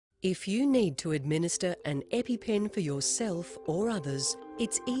If you need to administer an EpiPen for yourself or others,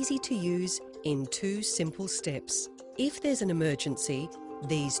 it's easy to use in 2 simple steps. If there's an emergency,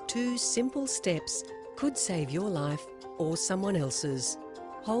 these 2 simple steps could save your life or someone else's.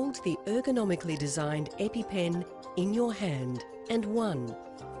 Hold the ergonomically designed EpiPen in your hand and 1.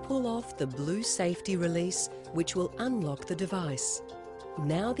 Pull off the blue safety release which will unlock the device.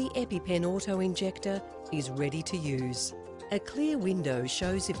 Now the EpiPen auto-injector is ready to use. A clear window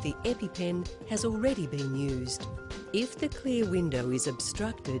shows if the EpiPen has already been used. If the clear window is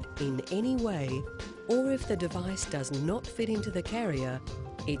obstructed in any way, or if the device does not fit into the carrier,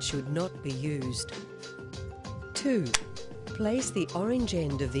 it should not be used. 2. Place the orange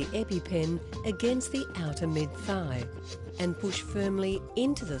end of the EpiPen against the outer mid-thigh and push firmly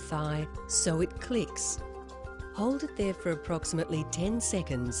into the thigh so it clicks. Hold it there for approximately 10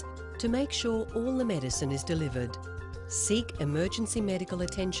 seconds to make sure all the medicine is delivered. Seek emergency medical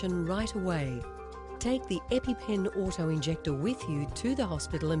attention right away. Take the EpiPen auto-injector with you to the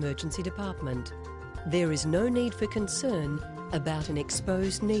hospital emergency department. There is no need for concern about an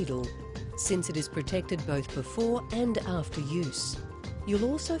exposed needle, since it is protected both before and after use. You'll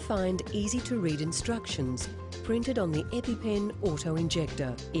also find easy-to-read instructions printed on the EpiPen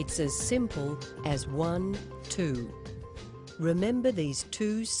auto-injector. It's as simple as 1, 2. Remember these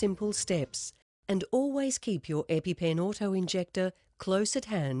 2 simple steps and always keep your EpiPen auto-injector close at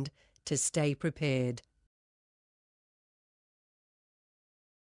hand to stay prepared.